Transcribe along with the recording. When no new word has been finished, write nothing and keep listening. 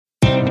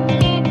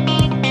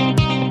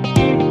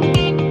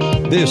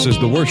This is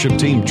the Worship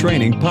Team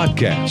Training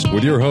Podcast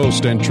with your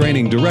host and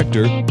training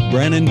director,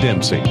 Brannon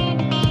Dempsey.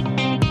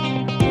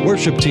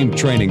 Worship Team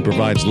Training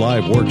provides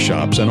live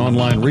workshops and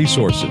online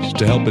resources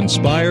to help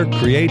inspire,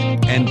 create,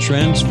 and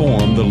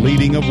transform the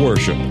leading of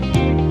worship.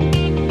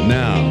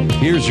 Now,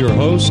 here's your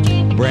host,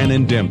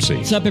 Brannon Dempsey.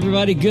 What's up,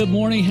 everybody? Good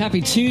morning.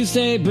 Happy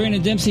Tuesday.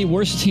 Brannon Dempsey,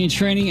 Worship Team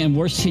Training and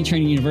Worship Team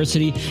Training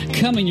University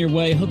coming your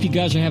way. Hope you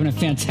guys are having a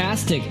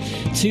fantastic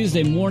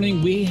Tuesday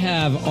morning. We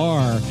have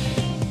our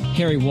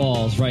Harry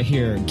Walls right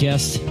here,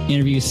 guest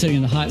interview, sitting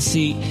in the hot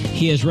seat.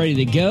 He is ready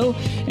to go.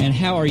 And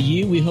how are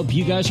you? We hope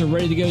you guys are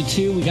ready to go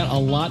too. We got a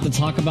lot to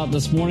talk about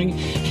this morning.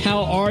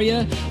 How are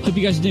you? Hope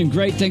you guys are doing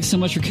great. Thanks so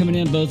much for coming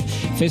in, both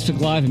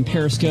Facebook Live and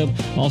Periscope.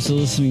 Also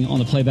listening on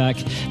the playback,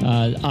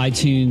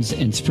 iTunes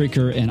and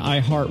Spreaker and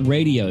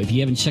iHeartRadio. If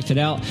you haven't checked it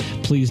out,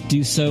 please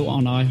do so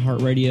on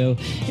iHeartRadio.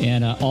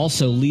 And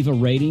also leave a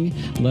rating.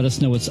 Let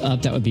us know what's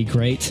up. That would be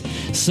great.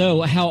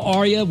 So how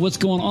are you? What's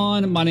going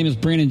on? My name is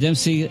Brannon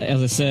Dempsey.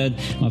 As I said,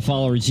 I'm a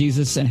follower of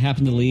Jesus and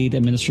happen to lead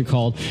a ministry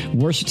called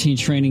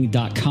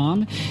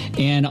worshipteamtraining.com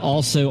and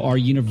also our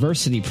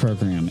university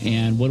program.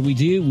 And what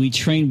do? We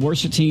train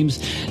worship teams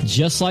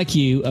just like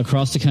you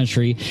across the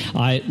country.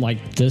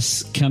 Like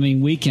this coming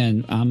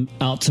weekend, I'm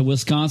out to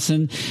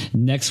Wisconsin.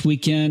 Next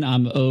weekend,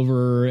 I'm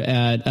over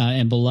at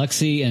in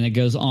Biloxi, and it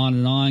goes on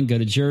and on. Go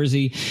to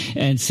Jersey,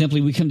 and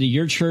simply we come to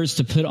your church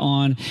to put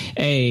on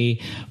a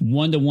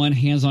one-to-one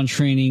hands-on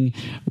training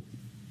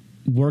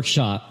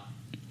workshop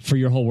for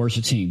your whole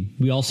worship team.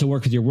 We also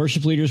work with your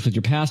worship leaders, with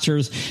your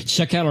pastors.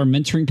 Check out our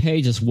mentoring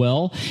page as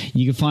well.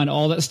 You can find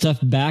all that stuff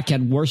back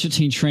at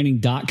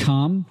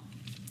worshipteamtraining.com.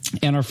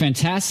 And our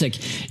fantastic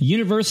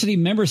university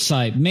member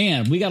site.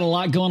 Man, we got a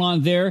lot going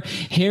on there.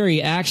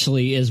 Harry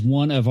actually is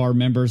one of our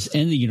members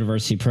in the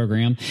university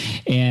program,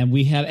 and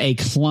we have a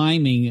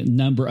climbing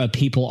number of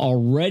people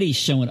already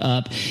showing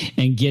up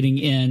and getting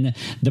in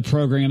the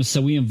program.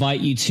 So we invite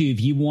you to, if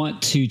you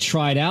want to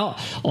try it out,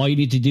 all you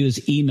need to do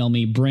is email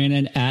me,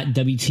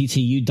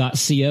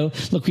 Brannon@WTTU.co.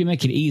 Look, we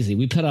make it easy.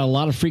 We put out a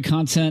lot of free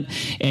content,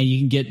 and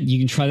you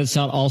can try this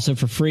out also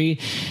for free.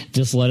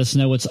 Just let us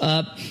know what's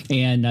up,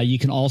 and you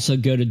can also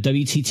go to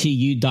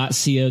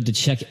WTTU.co to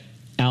check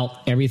out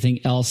everything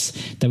else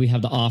that we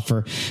have to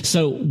offer.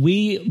 So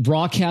we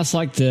broadcast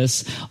like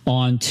this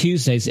on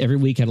Tuesdays every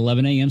week at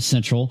 11 a.m.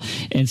 Central.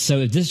 And so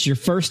if this is your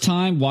first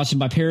time watching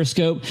by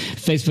Periscope,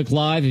 Facebook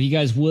Live, if you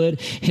guys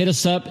would, hit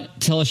us up,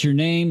 tell us your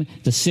name,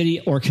 the city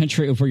or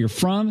country of where you're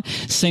from.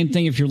 Same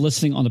thing if you're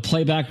listening on the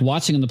playback,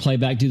 watching on the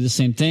playback, do the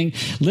same thing.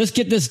 Let's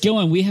get this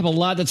going. We have a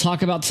lot to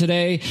talk about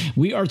today.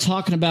 We are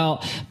talking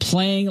about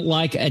playing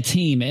like a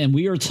team, and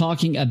we are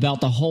talking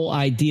about the whole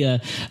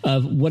idea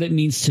of what it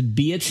means to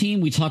be a team.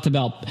 We talked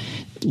about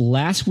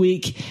last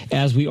week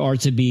as we are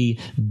to be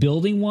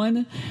building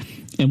one,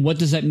 and what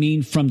does that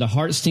mean from the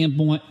heart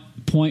standpoint,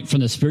 from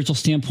the spiritual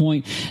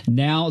standpoint.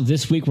 Now,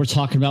 this week, we're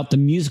talking about the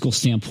musical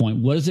standpoint.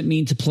 What does it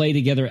mean to play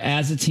together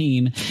as a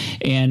team?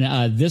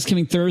 And this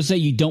coming Thursday,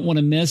 you don't want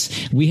to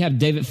miss. We have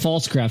David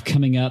Falsgraf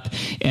coming up,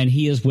 and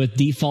he is with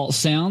Default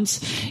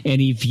Sounds.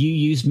 And if you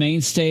use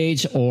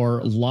Mainstage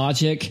or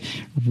Logic,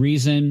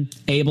 Reason,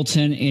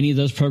 Ableton, any of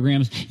those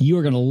programs, you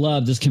are going to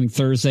love this coming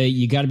Thursday.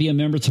 You got to be a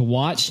member to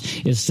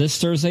watch. It's this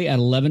Thursday at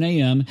 11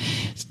 a.m.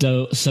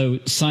 So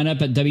sign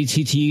up at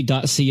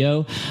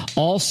WTTU.co.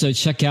 Also,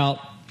 check out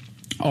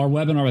our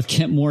webinar with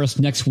Kent Morris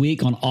next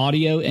week on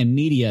audio and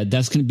media.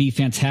 That's going to be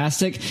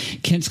fantastic.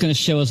 Kent's going to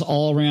show us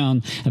all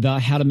around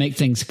about how to make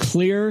things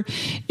clear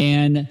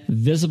and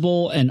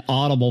visible and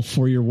audible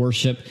for your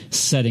worship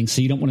setting.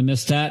 So you don't want to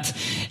miss that.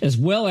 As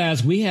well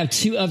as we have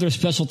two other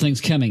special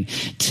things coming.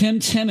 Tim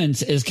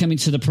Timmons is coming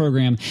to the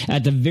program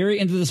at the very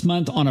end of this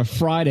month on a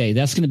Friday.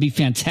 That's going to be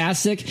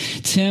fantastic.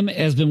 Tim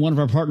has been one of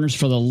our partners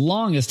for the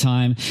longest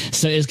time.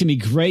 So it's going to be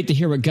great to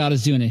hear what God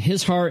is doing in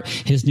his heart,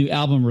 his new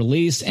album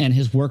release, and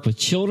his work with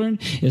children.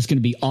 Is going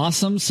to be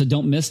awesome, so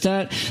don't miss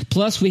that.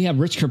 Plus, we have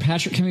Rich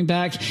Kirkpatrick coming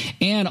back,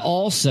 and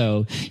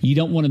also, you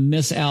don't want to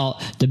miss out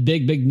the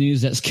big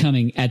news that's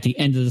coming at the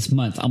end of this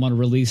month. I'm going to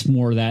release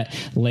more of that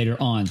later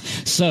on.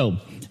 So,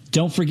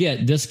 don't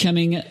forget, this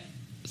coming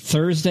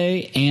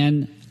Thursday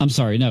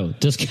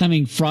this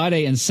coming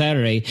Friday and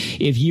Saturday,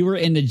 if you are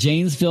in the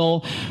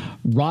Janesville,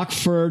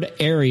 Rockford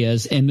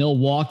areas and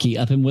Milwaukee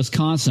up in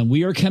Wisconsin,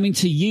 we are coming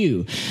to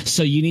you.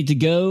 So you need to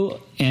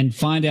go and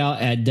find out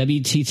at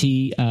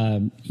WTTU.co.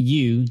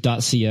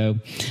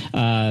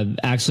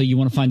 Actually, you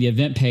want to find the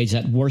event page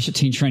at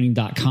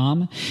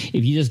worshipteamtraining.com.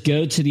 If you just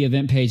go to the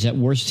event page at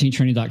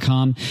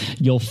worshipteamtraining.com,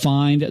 you'll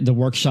find the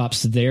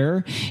workshops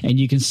there, and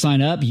you can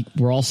sign up.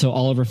 We're also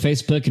all over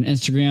Facebook and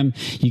Instagram.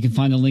 You can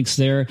find the links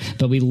there,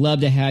 but we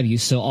love to have you.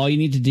 So all you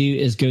need to do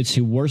is go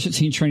to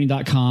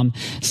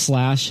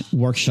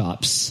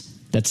worshipteamtraining.com/workshops.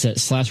 That's it,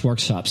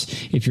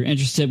 /workshops. If you're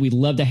interested, we'd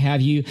love to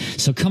have you.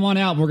 So come on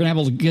out. We're going to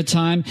have a good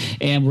time,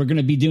 and we're going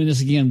to be doing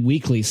this again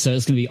weekly. So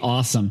it's going to be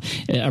awesome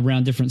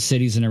around different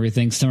cities and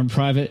everything. Some are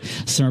private,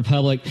 some are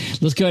public.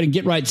 Let's go ahead and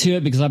get right to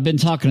it because I've been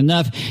talking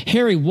enough.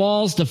 Harry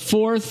Walls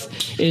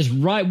IV is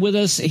right with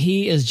us.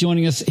 He is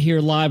joining us here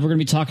live. We're going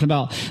to be talking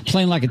about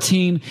playing like a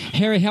team.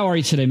 Harry, how are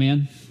you today,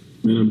 man?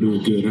 Man, I'm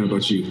doing good. How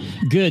about you?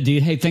 Good,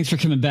 dude. Hey, thanks for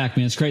coming back,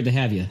 man. It's great to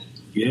have you.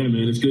 Yeah,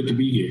 man, it's good to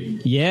be here.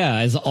 Yeah,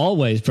 as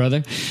always,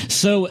 brother.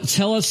 So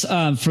tell us,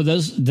 for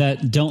those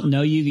that don't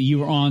know you, you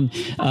were on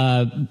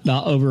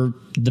over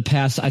the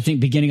past, I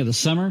think, beginning of the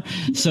summer.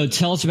 So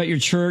tell us about your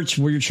church,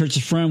 where your church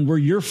is from, where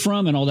you're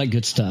from, and all that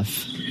good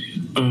stuff.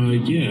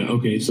 Yeah,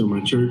 okay. So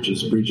my church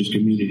is Bridges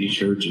Community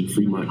Church in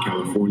Fremont,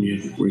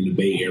 California. We're in the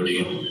Bay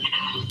Area.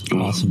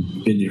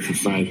 Awesome. Been there for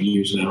 5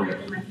 years now.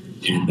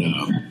 And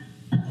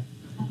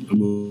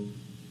I'm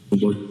a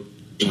worker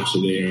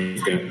there.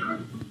 I've got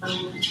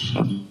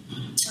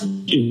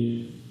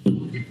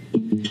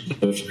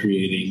of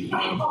creating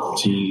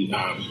team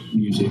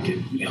music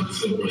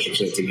and worship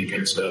sets and that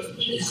kind of stuff.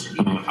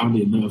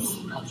 Oddly enough,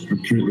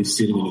 I'm currently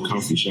sitting in a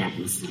coffee shop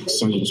in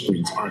Siloam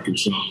Springs,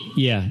 Arkansas.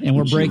 Yeah, and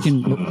we're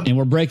breaking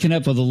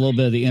up with a little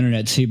bit of the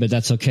internet too, but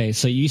that's okay.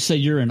 So you said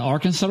you're in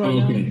Arkansas right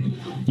now?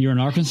 You're in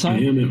Arkansas? I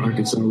am in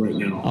Arkansas right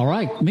now. All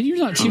right. Maybe you're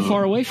not too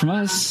far away from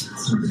us.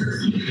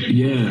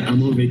 Yeah,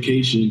 I'm on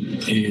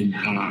vacation, and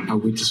I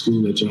went to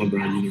school at John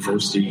Brown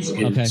University in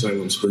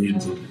Siloam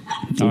Springs, and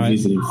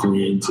visiting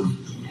friends, and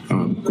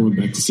going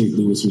back to St.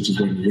 Louis, which is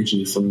where I'm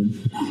originally from,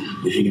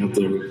 and hang out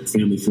there with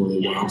family for a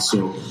little while.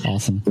 So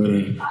awesome.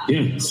 But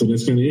yeah, so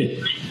that's kind of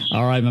it.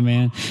 All right, my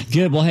man.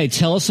 Good. Well, hey,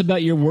 tell us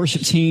about your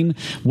worship team.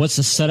 What's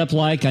the setup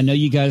like? I know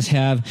you guys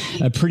have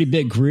a pretty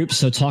big group,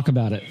 so talk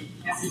about it.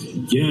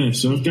 Yeah,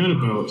 so I've got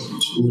about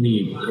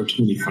 20 or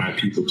 25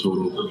 people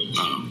total,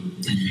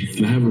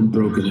 and I have them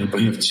broken up. I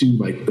have two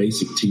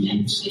basic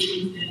teams,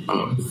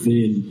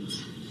 then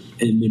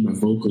my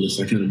vocalist,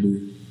 I kind of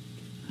move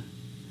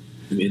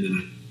them in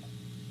and out.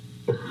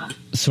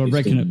 So we're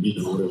breaking up.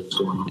 You know, whatever's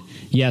going on.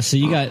 Yeah, so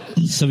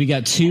we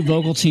got two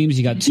vocal teams,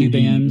 you got two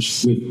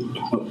bands.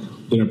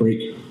 Did I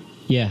break?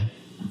 Yeah.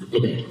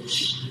 Okay.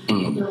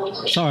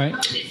 It's all right.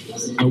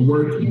 I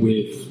work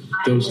with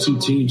those two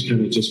teams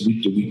kind of just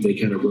week to week. They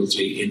kind of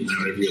rotate in and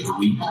out every other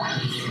week.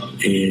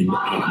 And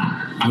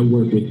I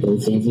work with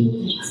both of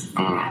them.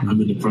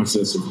 I'm in the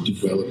process of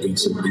developing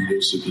some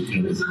leaders who can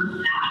kind of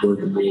work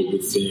more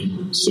with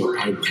them. So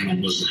I kind of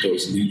work with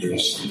those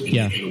leaders and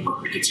kind of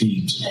work with the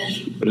teams.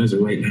 But as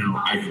of right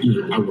now, I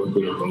work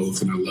with them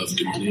both, and I love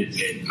doing it.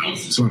 And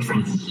it's a lot of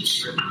fun.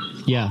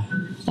 Yeah.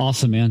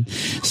 Awesome, man.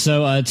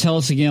 So tell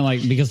us again,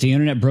 because the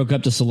internet broke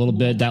up just a little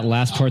bit, that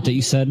last part that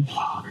you said.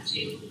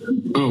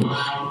 Oh,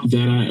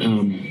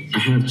 that I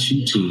have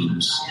two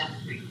teams,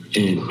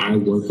 and I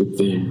work with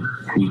them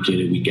week in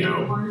and week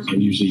out.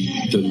 I'm usually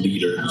the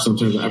leader.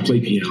 Sometimes I play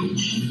piano.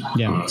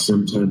 Yeah.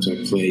 Sometimes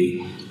I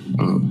play.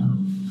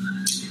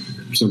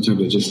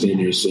 Sometimes I just stand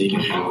there and sing.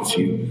 I have a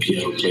few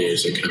piano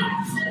players that kind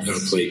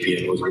of play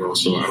piano as well,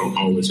 so I don't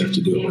always have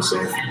to do it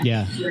myself.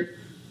 Yeah.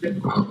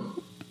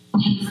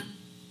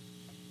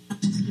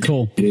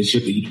 Cool. And it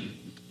should be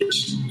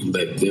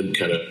let them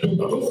kind of.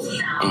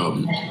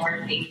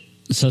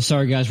 So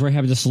sorry, guys. We're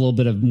having just a little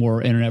bit of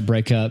more internet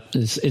breakup.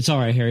 It's all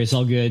right, Harry. It's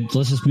all good.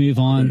 Let's just move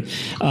on.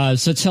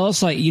 So tell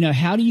us,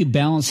 how do you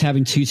balance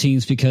having two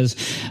teams? Because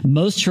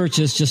most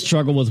churches just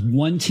struggle with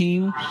one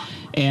team,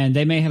 and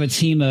they may have a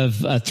team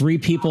of 3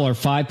 people or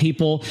 5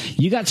 people.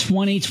 You got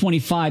 20,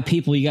 25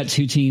 people. You got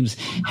 2 teams.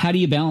 How do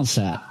you balance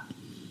that?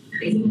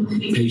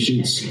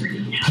 Patience.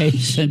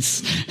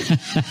 That's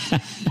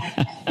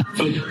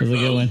a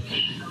good one.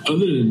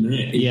 Other than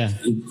that, it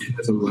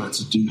has a lot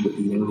to do with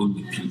learning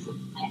the people.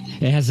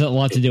 It has a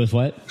lot to do with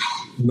what?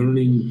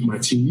 Learning my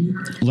team.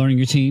 Learning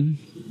your team?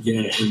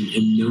 Yeah,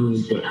 and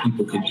knowing what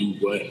people can do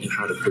what and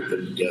how to put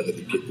them together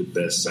to get the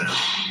best sound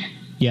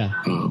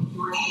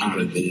out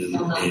of them.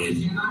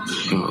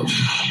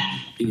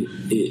 And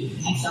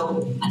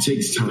it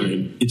takes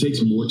time. It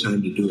takes more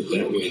time to do it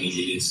that way than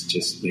it is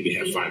just maybe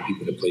have 5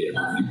 people to play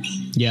every week.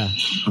 Yeah,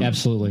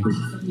 absolutely.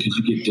 Because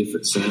you get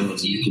different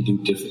sounds, and you can do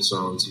different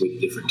songs with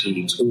different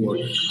teams, or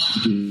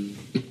you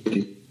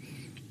do.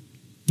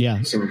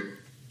 Yeah.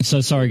 So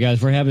sorry,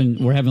 guys. We're having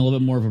a little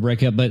bit more of a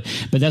breakup, but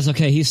that's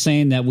okay. He's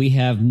saying that we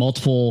have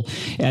multiple,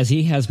 as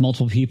he has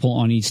multiple people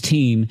on each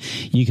team.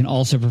 You can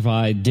also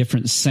provide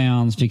different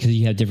sounds because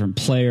you have different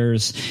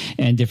players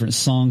and different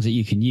songs that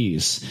you can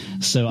use.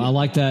 So I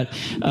like that.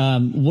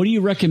 What do you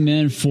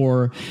recommend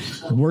for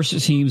worship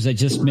teams that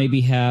just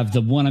maybe have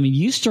the one? I mean,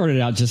 you started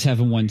out just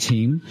having one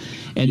team,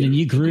 and then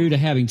you grew to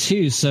having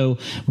 2. So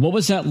what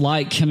was that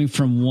like coming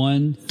from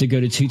 1 to go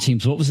to 2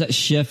 teams? What was that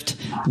shift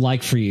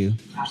like for you?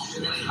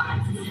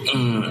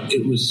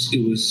 It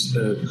was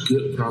a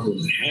good problem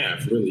to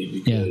have, really,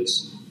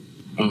 because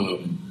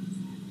when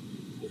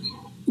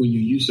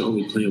you're used to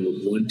only playing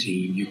with one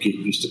team, you get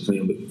used to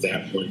playing with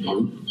that one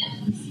group.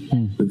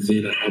 But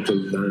then I had to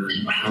learn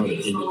how to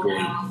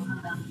integrate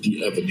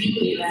the other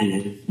people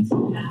in,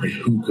 like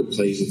who could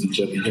play with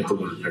each other. You have to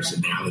learn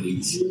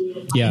personalities.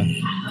 Yeah.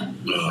 And,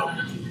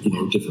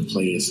 different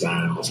playing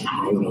styles and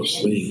all of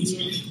those things.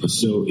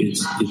 So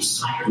it's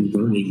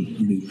learning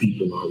new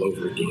people all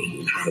over again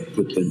and how to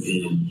put them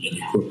in and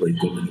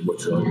incorporate them into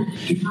what you're already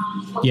doing.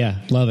 Yeah,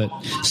 love it.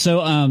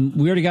 So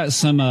we already got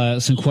some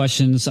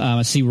questions.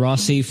 I see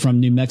Rossi from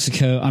New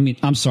Mexico.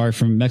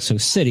 From Mexico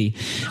City.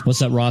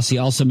 What's up, Rossi?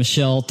 Also,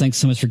 Michelle, thanks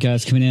so much for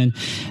guys coming in.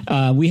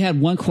 We had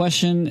one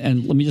question,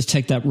 and let me just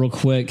take that real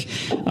quick.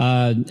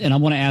 And I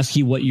want to ask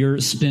you what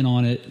your spin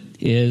on it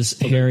is,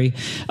 Harry.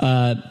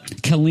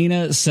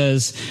 Kalina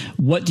says,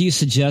 what do you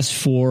suggest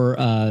for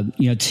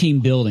team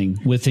building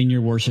within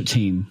your worship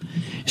team?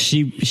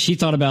 She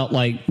thought about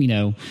fun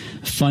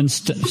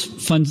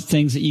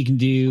things that you can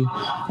do,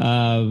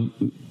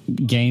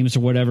 games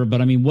or whatever.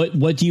 But I mean,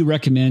 what do you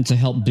recommend to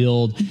help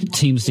build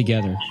teams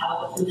together?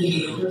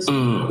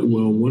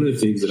 Well, one of the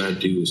things that I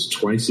do is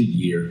twice a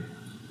year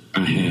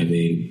I have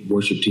a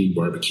worship team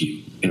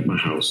barbecue at my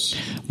house.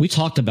 We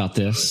talked about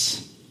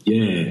this.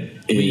 Yeah,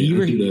 and I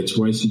do that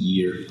twice a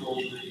year,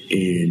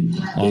 and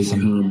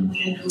awesome.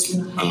 They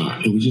come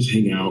and we just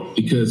hang out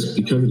because of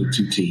the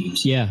two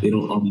teams. Yeah, they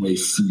don't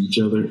always see each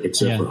other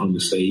except for on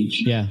the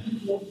stage. Yeah,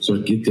 so I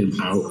get them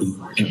out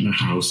at my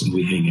house and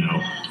we hang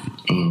out.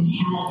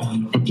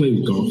 I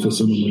play golf with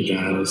some of my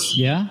guys.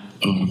 Yeah,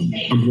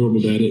 I'm horrible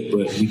at it,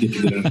 but we get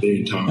to get out there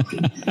and talk.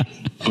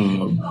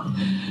 And,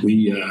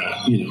 we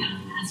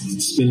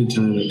spending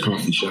time at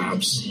coffee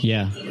shops.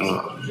 Yeah.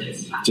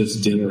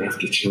 Just dinner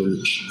after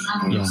church.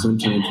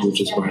 Sometimes we'll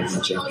just buy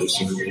lunch after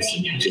service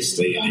and just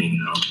stay and hang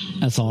out.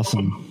 That's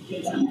awesome.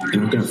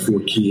 And I've got 4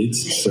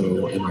 kids,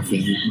 and my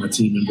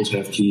team members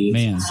have kids.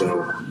 Man.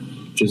 So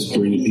just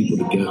bringing people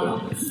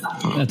together.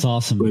 That's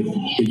awesome. But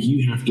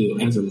you have to,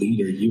 as a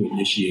leader, you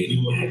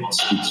initiating that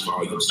speaks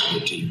volumes to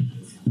your team.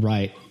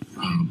 Right.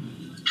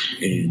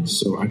 And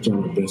so I try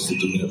my best to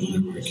do that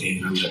whenever I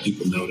can. I let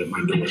people know that my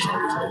door is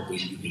always open.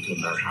 You can come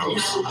to our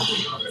house.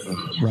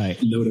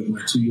 Right. Know that my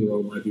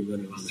 2-year-old might be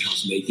running around the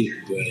house naked,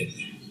 but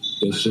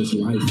that's just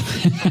life.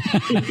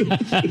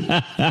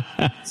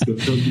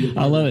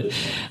 I love it.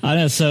 I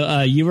know.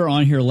 So you were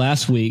on here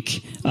last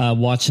week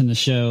watching the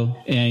show,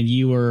 and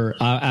you were.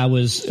 I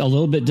was a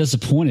little bit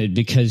disappointed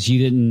because you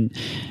didn't,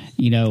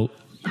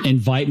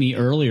 invite me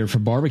earlier for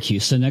barbecue.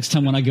 So next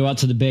time when I go out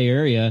to the Bay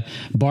Area,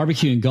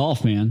 barbecue and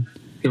golf, man.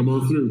 Come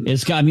on through.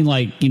 It's got,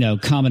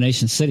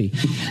 combination city.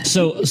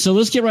 So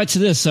let's get right to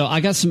this. So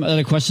I got some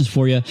other questions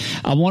for you.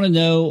 I want to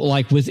know,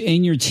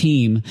 within your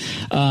team,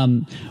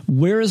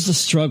 where is the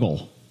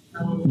struggle?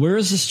 Where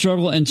is the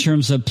struggle in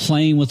terms of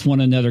playing with one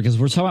another? Because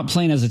we're talking about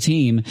playing as a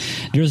team.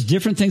 There's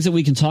different things that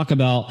we can talk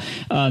about.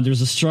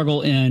 There's a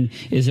struggle in,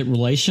 is it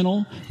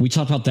relational? We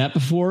talked about that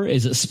before.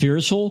 Is it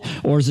spiritual?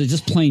 Or is it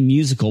just plain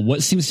musical?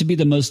 What seems to be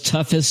the most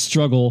toughest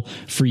struggle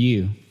for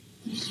you?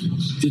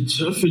 The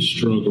toughest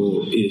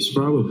struggle is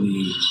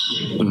probably,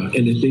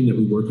 and the thing that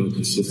we work on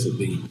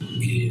consistently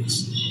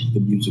is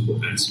the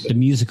musical aspect. The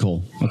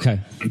musical, okay.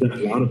 I've got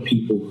a lot of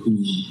people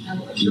who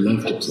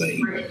love to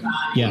play.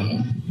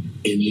 Yeah.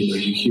 And,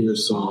 you hear a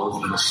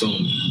song and a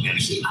song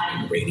massive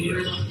on the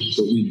radio,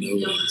 but we know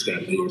that it's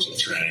got layers of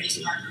tracks.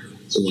 Or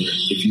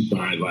if you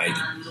buy,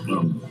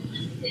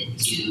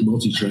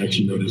 multi-tracks,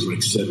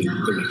 there's 7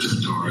 electric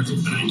guitars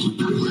and 9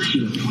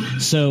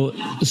 keyboards. So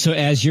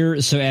as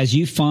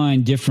you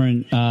find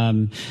different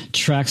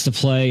tracks to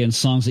play and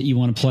songs that you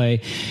want to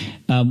play,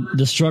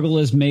 the struggle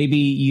is maybe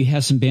you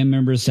have some band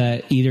members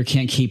that either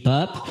can't keep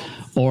up,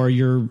 or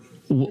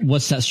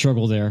what's that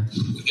struggle there?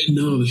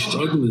 No, the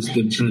struggle is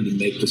them trying to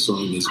make the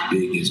song as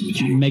big as we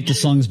can. Make the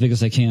song as big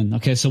as they can.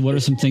 Okay, so what are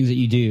some things that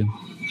you do?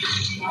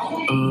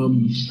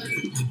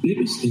 The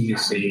biggest thing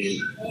is saying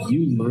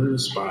you learn a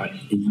spot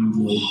and you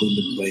know when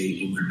to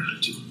play and when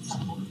not to.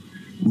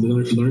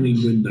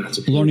 Learning when not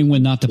to play. Learning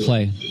when not to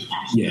play.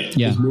 Yeah.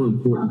 It's more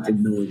important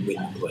than knowing when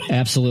to play.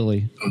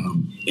 Absolutely.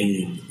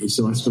 And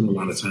so I spend a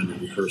lot of time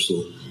in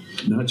rehearsal,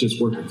 not just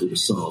working through the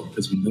song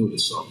because we know the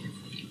song.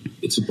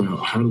 It's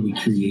about how do we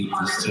create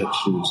these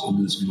textures and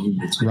these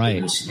moments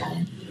within the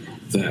song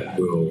that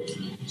will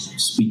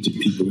speak to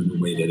people in a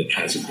way that it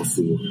hasn't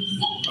before,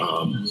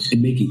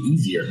 and make it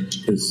easier.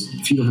 Because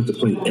if you don't have to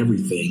play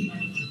everything,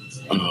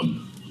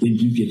 then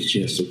you get a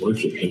chance to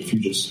worship. And if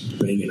you're just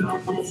banging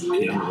out on the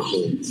piano the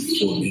whole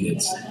 4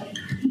 minutes,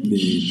 then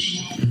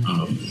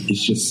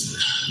it's just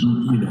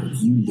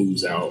you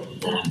lose out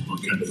on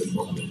kind of the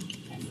moment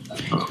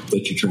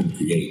that you're trying to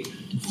create.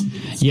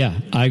 Yeah,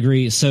 I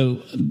agree.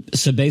 So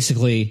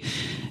basically,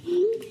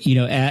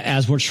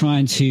 as we're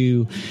trying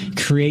to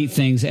create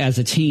things as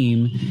a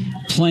team,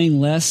 playing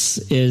less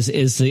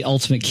is the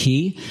ultimate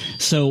key.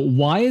 So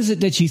why is it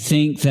that you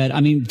think that,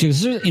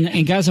 because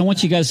and guys, I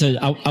want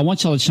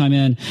y'all to chime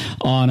in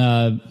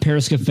on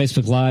Periscope,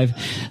 Facebook Live.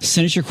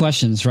 Send us your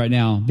questions right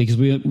now because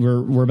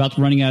we're about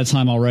running out of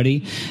time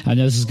already. I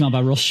know this has gone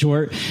by real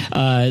short.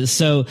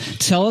 So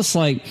tell us,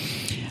 when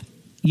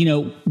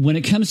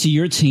it comes to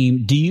your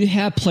team, do you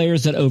have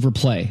players that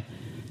overplay?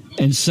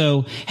 And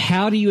so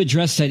how do you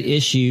address that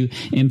issue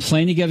in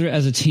playing together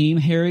as a team,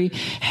 Harry?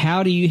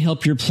 How do you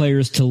help your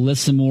players to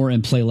listen more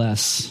and play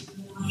less?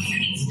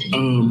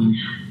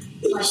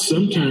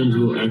 Sometimes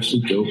we'll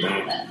actually go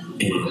back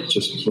and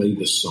just play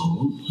the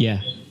song.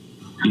 Yeah.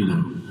 You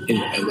know, and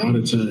a lot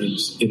of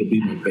times it'll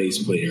be my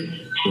bass player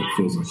that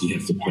feels like he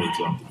has to play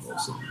throughout the whole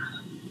song.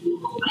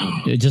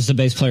 Just the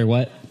bass player,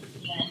 what?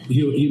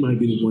 He might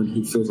be the one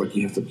who feels like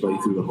he has to play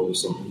through the whole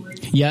song.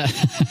 Yeah,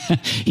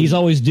 he's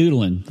always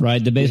doodling,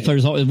 right? The bass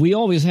player's always. We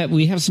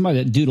have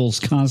somebody that doodles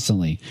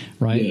constantly,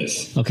 right?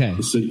 Yes.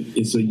 Okay. So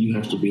you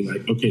have to be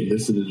like, okay,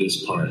 listen to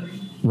this part.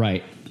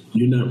 Right.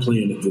 You're not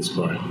playing at this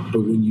part,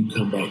 but when you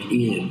come back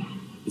in,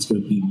 it's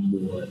going to be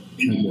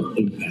have more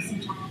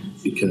impact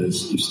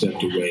because you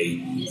stepped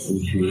away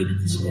and created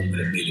this one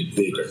that made it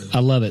bigger. I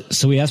love it.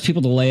 So we ask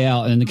people to lay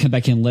out and then come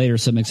back in later,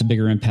 so it makes a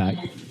bigger impact.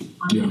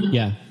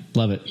 Yeah.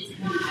 Love it.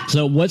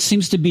 So what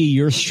seems to be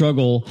your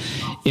struggle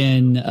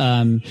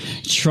in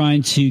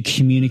trying to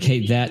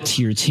communicate that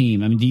to your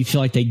team? I mean, do you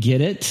feel like they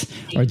get it?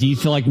 Or do you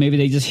feel like maybe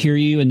they just hear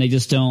you and they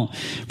just don't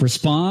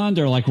respond?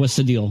 Or like, what's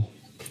the deal?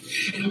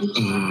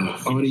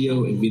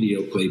 Audio and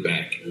video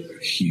playback are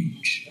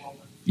huge.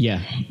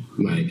 Yeah.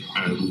 Like,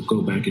 I will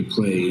go back and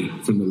play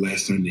from the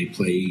last time they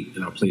played,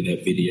 and I'll play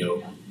that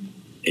video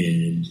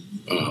and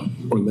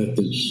or let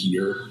them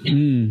hear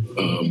them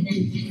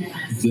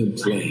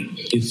playing.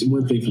 It's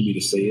one thing for me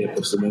to say it, but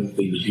it's another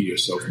thing to hear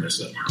yourself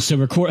mess up. So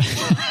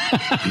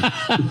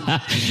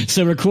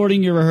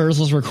recording your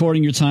rehearsals,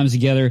 recording your times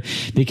together,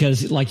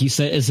 because like you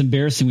said, it's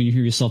embarrassing when you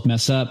hear yourself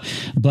mess up.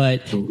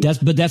 But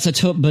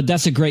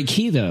that's a great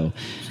key though.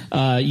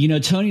 You know,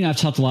 Tony and I've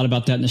talked a lot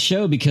about that in the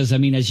show because, I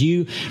mean, as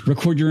you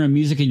record your own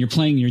music and you're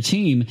playing your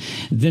team,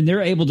 then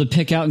they're able to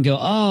pick out and go,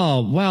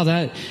 oh, wow,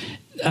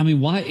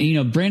 why, you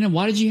know, Brandon,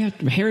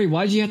 Harry,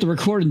 why did you have to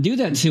record and do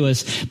that to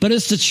us? But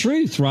it's the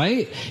truth,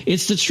 right?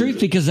 It's the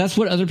truth because that's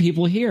what other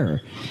people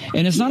hear.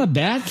 And it's not a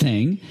bad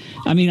thing.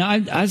 I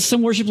mean,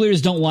 some worship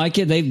leaders don't like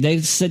it.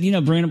 They've said, you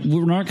know, Brandon,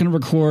 we're not going to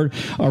record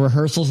our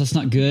rehearsals. That's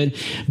not good.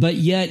 But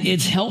yet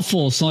it's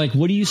helpful. So like,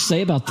 what do you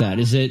say about that?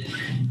 Is it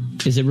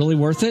really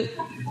worth it?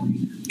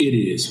 It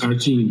is. Our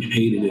team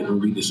hated it when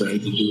we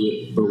decided to do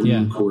it, but we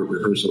record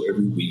rehearsal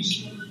every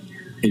week.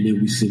 And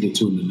then we send it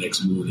to them the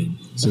next morning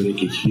so they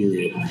can hear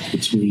it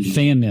between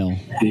fan mail.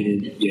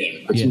 Men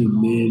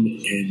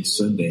and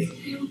Sunday.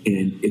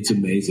 And it's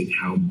amazing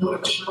how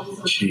much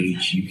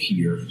change you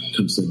hear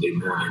come Sunday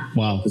morning.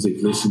 Wow. Because they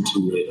listen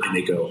to it and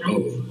they go,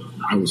 oh,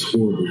 I was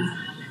horrible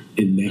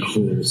in that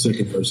whole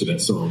second verse of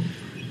that song.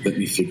 Let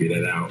me figure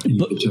that out. And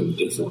you can tell the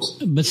difference.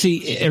 But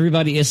see,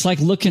 everybody, it's like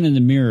looking in the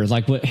mirror,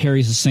 like what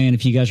Harry's saying.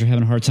 If you guys are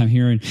having a hard time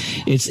hearing,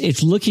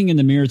 it's looking in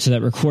the mirror to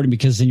that recording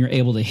because then you're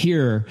able to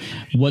hear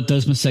what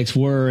those mistakes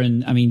were.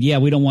 And I mean, yeah,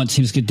 we don't want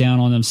teams to get down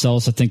on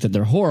themselves to think that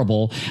they're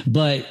horrible,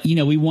 but you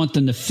know, we want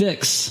them to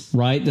fix,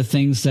 right, the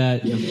things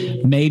that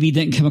maybe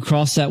didn't come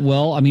across that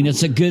well. I mean,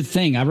 it's a good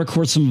thing. I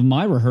record some of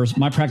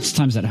my practice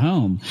times at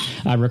home.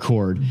 I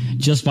record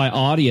just by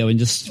audio and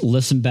just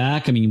listen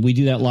back. I mean, we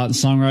do that a lot in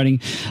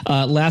songwriting.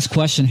 Last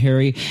question,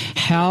 Harry.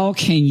 How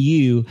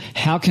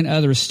can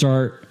others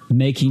start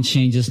making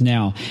changes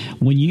now?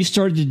 When you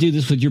started to do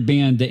this with your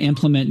band, to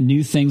implement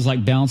new things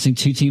like balancing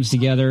two teams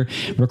together,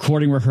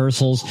 recording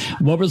rehearsals,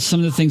 what were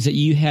some of the things that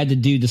you had to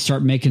do to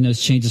start making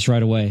those changes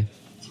right away?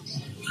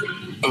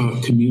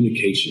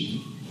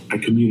 Communication. I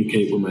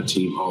communicate with my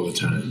team all the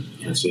time.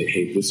 I say,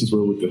 hey, this is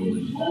where we're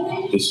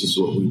going. This is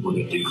what we want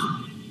to do.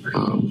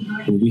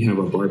 When we have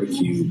our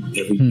barbecue,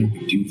 every year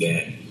we do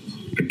that.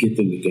 I get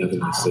them together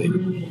and I say,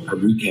 I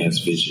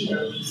recast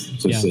vision.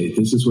 So I say,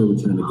 this is where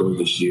we're trying to go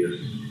this year.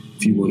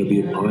 If you want to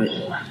be a part,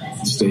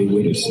 stay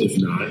with us.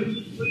 If not,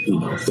 you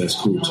know, that's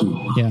cool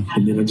too. Yeah.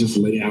 And then I just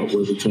lay out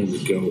where we're trying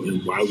to go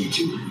and why we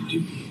do what we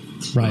do.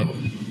 Right.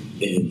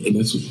 And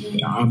that's,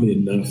 oddly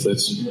enough,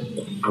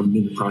 I'm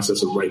in the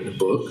process of writing a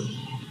book.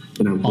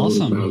 And I wrote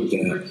about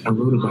that. I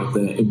wrote about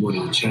that in one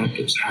of the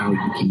chapters, how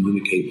you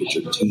communicate with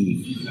your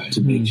team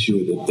to make sure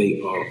that they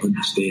all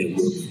understand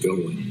where we're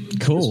going.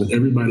 Cool. So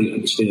everybody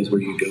understands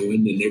where you're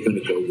going, and they're going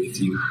to go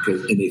with you,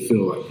 and they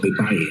feel like they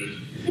buy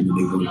it, and then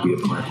they want to be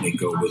a part, and they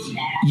go with you.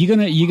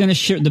 You gonna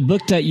share the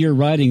book that you're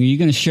writing? Are you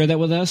gonna share that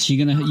with us?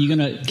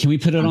 Can we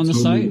put it on the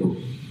site?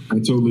 I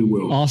totally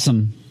will.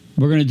 Awesome.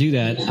 We're gonna do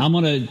that. And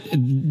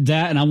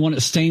I want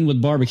it stained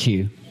with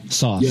barbecue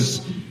sauce.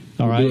 Yes.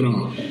 All right.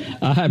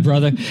 All right,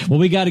 brother. Well,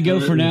 we got to go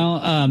for now.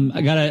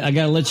 I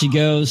gotta let you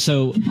go.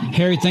 So,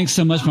 Harry, thanks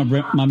so much,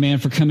 my man,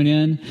 for coming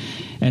in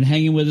and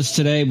hanging with us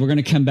today. We're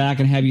going to come back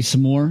and have you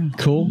some more.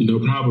 Cool. No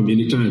problem.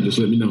 Anytime. Just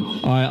let me know.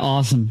 All right.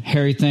 Awesome.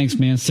 Harry, thanks,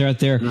 man. Stay right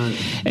there. Right.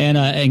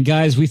 And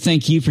guys, we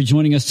thank you for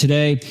joining us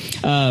today.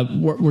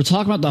 We're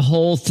talking about the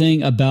whole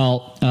thing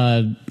about,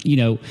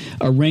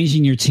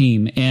 arranging your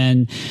team.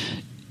 And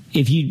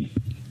if you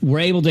we're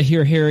able to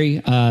hear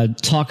Harry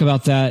talk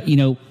about that,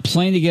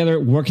 playing together,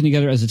 working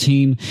together as a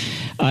team.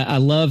 I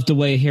love the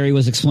way Harry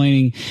was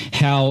explaining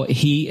how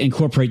he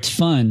incorporates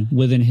fun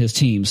within his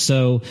team.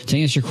 So to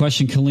answer your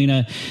question,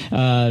 Kalina,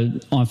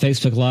 on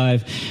Facebook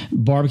Live,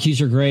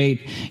 barbecues are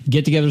great.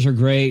 Get-togethers are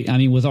great. I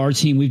mean, with our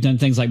team, we've done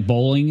things like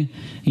bowling,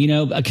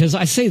 because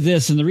I say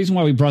this, and the reason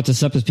why we brought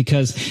this up is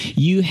because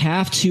you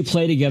have to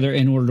play together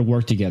in order to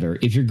work together.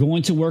 If you're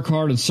going to work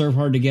hard and serve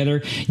hard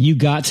together, you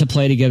got to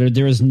play together.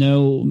 There is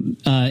no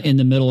in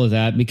the middle of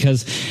that,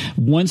 because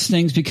once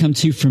things become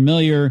too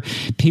familiar,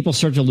 people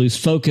start to lose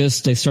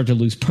focus. They start to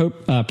lose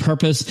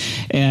purpose.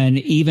 And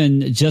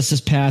even just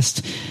this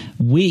past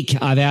week,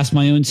 I've asked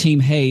my own team,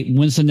 hey,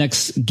 when's the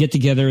next get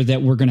together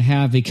that we're going to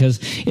have? Because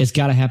it's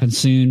got to happen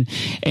soon.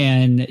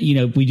 And,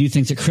 we do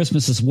things at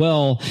Christmas as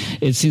well.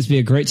 It seems to be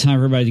a great time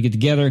for everybody to get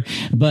together.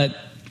 But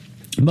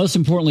most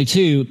importantly,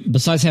 too,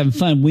 besides having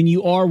fun, when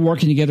you are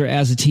working together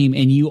as a team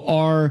and you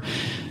are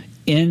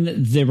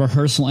in the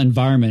rehearsal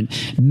environment,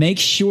 make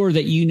sure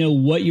that you know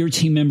what your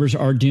team members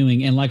are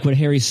doing. And like what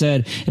Harry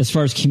said, as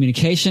far as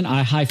communication,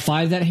 I high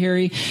five that,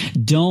 Harry.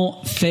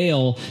 Don't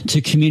fail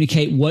to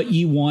communicate what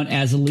you want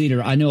as a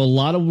leader. I know a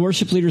lot of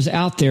worship leaders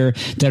out there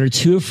that are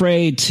too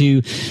afraid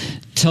to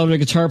tell their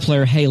guitar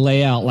player, hey,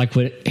 lay out, like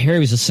what Harry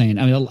was just saying.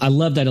 I mean, I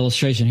love that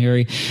illustration,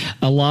 Harry.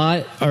 A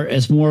lot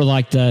is more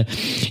like but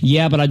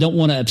I don't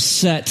want to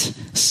upset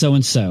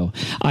so-and-so.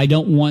 I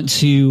don't want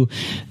to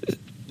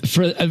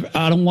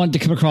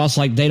come across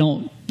like they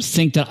don't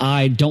think that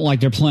I don't like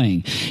their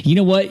playing. You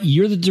know what?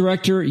 You're the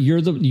director.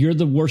 You're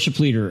the worship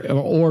leader,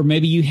 or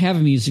maybe you have a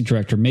music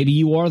director. Maybe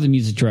you are the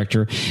music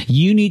director.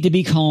 You need to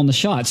be calling the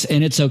shots,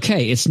 and it's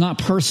okay. It's not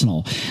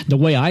personal. The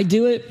way I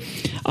do it,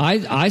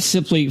 I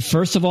simply,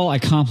 first of all, I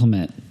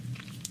compliment.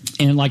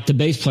 And like the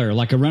bass player,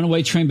 like a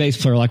runaway trained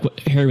bass player, like what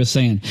Harry was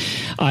saying,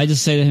 I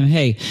just say to him,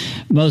 hey,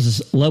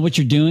 Moses, love what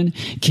you're doing.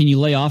 Can you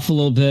lay off a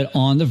little bit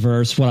on the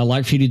verse? What I'd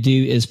like for you to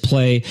do is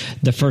play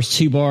the first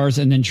 2 bars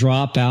and then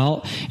drop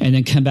out and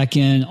then come back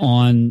in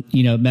on,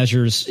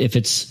 measures if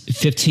it's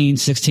 15,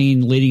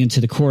 16 leading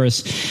into the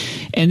chorus.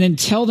 And then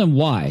tell them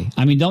why.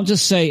 I mean, don't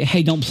just say,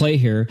 hey, don't play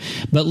here,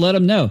 but let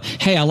them know,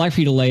 hey, I'd like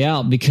for you to lay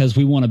out because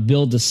we want to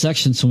build this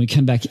section so when we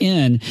come back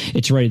in,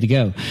 it's ready to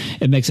go.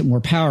 It makes it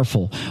more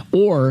powerful.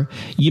 Or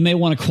you may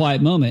want a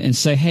quiet moment and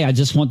say, hey, I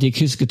just want the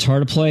acoustic guitar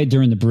to play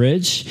during the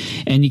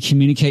bridge, and you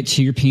communicate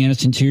to your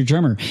pianist and to your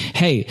drummer,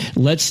 hey,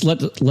 let's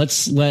let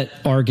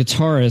our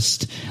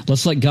guitarist,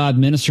 let's let God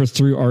minister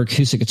through our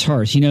acoustic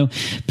guitars.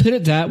 Put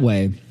it that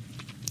way.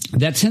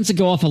 That tends to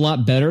go off a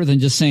lot better than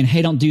just saying,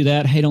 hey, don't do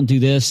that. Hey, don't do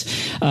this.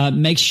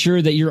 Make sure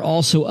that you're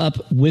also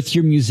up with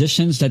your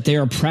musicians, that they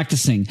are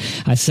practicing.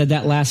 I said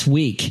that last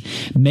week.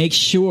 Make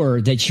sure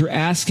that you're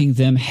asking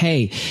them,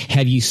 hey,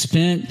 have you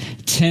spent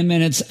 10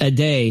 minutes a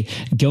day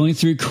going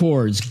through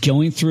chords,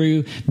 going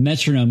through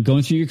metronome,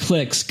 going through your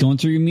clicks, going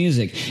through your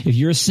music? If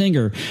you're a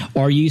singer,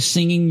 are you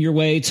singing your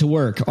way to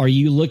work? Are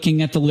you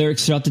looking at the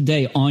lyrics throughout the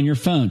day on your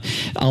phone?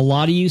 A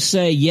lot of you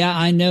say, yeah,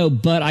 I know,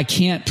 but I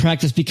can't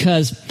practice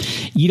because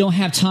you don't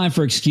have time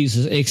for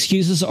excuses.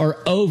 Excuses are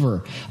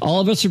over. All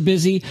of us are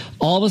busy.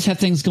 All of us have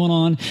things going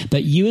on,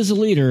 but you as a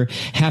leader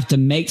have to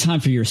make time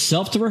for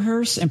yourself to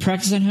rehearse and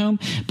practice at home,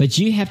 but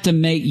you have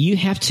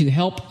to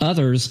help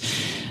others.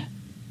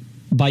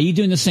 By you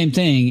doing the same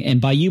thing and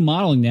by you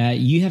modeling that,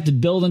 you have to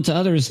build into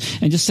others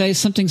and just say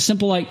something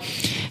simple like,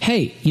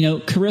 hey,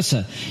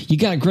 Carissa, you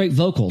got great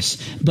vocals,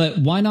 but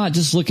why not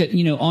just look at,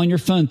 on your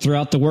phone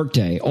throughout the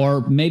workday,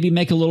 or maybe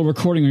make a little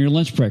recording on your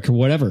lunch break or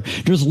whatever.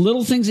 There's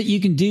little things that you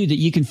can do that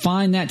you can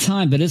find that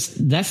time, but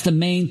that's the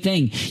main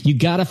thing. You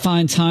got to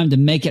find time to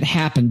make it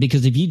happen,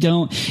 because if you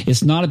don't,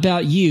 it's not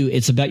about you.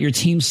 It's about your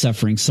team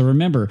suffering. So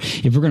remember,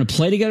 if we're going to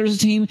play together as a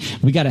team,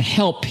 we got to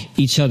help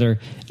each other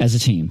as a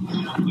team.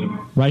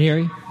 Right,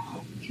 Harry?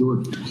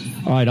 Sure.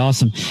 All right,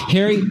 awesome.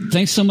 Harry,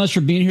 thanks so much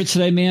for being here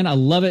today, man. I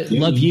love it.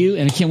 Yeah. Love you,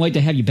 and I can't wait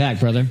to have you back,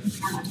 brother.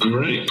 All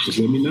right. Just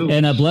let me know.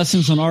 And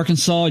blessings on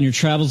Arkansas and your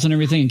travels and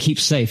everything, and keep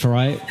safe, all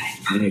right?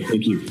 All right,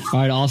 thank you. All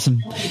right,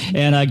 awesome.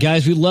 And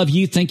guys, we love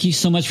you. Thank you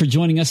so much for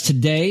joining us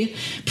today.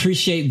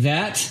 Appreciate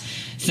that.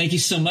 Thank you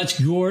so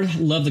much, Gord.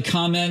 Love the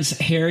comments.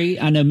 Harry,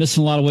 I know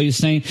missing a lot of what you're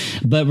saying,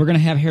 but we're going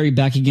to have Harry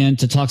back again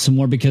to talk some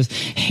more, because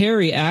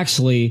Harry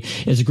actually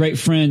is a great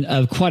friend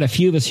of quite a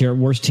few of us here at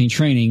Worship Team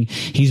Training.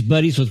 He's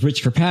buddies with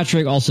Rich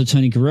Kirkpatrick, also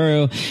Tony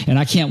Guerrero, and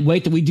I can't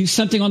wait that we do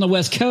something on the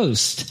West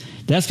Coast.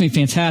 That's going to be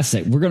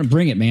fantastic. We're going to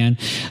bring it, man.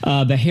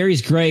 But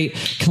Harry's great.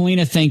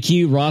 Kalina, thank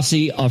you.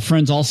 Rossi, our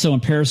friends also on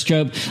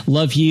Periscope.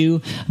 Love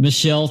you.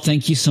 Michelle,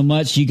 thank you so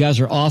much. You guys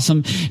are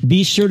awesome.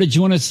 Be sure to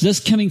join us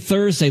this coming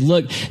Thursday.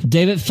 Look,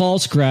 David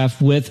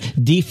Falsgraf with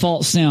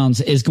Default Sounds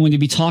is going to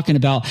be talking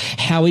about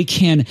how we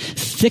can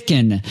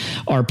thicken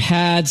our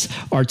pads,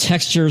 our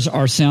textures,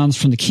 our sounds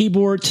from the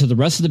keyboard to the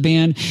rest of the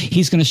band.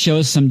 He's going to show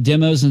us some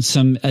demos and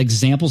some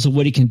examples of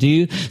what he can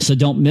do. So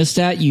don't miss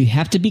that. You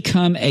have to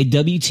become a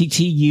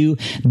WTTU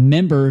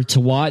member to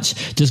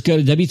watch. Just go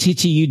to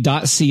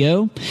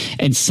WTTU.co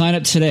and sign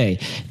up today.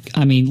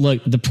 I mean,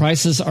 look, the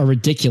prices are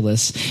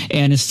ridiculous.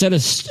 And instead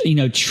of,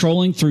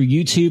 trolling through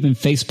YouTube and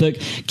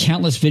Facebook,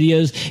 countless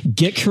videos,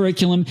 get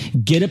curriculum,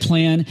 get a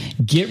plan,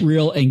 get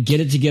real, and get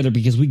it together,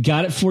 because we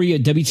got it for you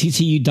at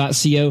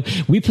WTTU.co.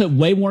 We put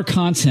way more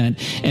content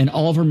in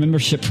all of our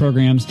membership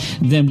programs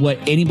than what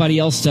anybody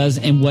else does,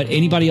 and what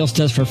anybody else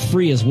does for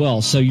free as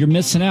well. So you're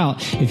missing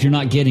out if you're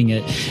not getting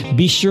it.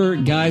 Be sure,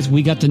 guys,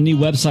 we got the new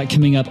website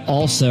coming up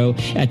also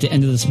at the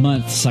end of this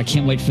month, so I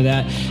can't wait for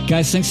that.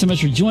 Guys, thanks so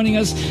much for joining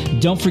us.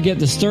 Don't forget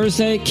this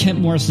Thursday, Kent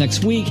Morris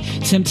next week,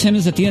 Tim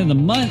Timmons at the end of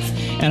the month,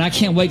 and I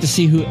can't wait to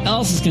see who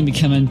else is going to be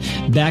coming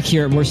back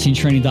here at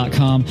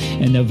worshipteamtraining.com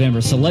in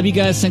November. So love you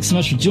guys. Thanks so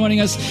much for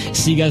joining us.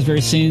 See you guys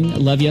very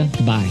soon. Love you.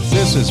 Bye.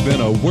 This has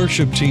been a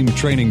Worship Team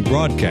Training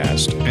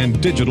broadcast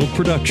and digital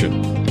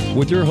production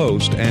with your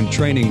host and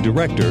training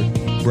director,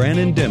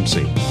 Brannon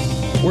Dempsey.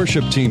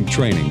 Worship Team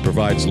Training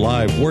provides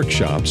live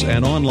workshops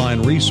and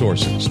online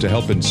resources to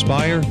help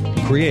inspire,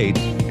 create,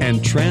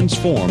 and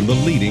transform the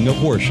leading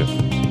of worship.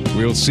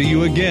 We'll see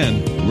you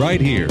again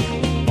right here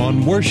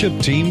on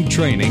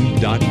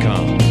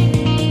worshipteamtraining.com.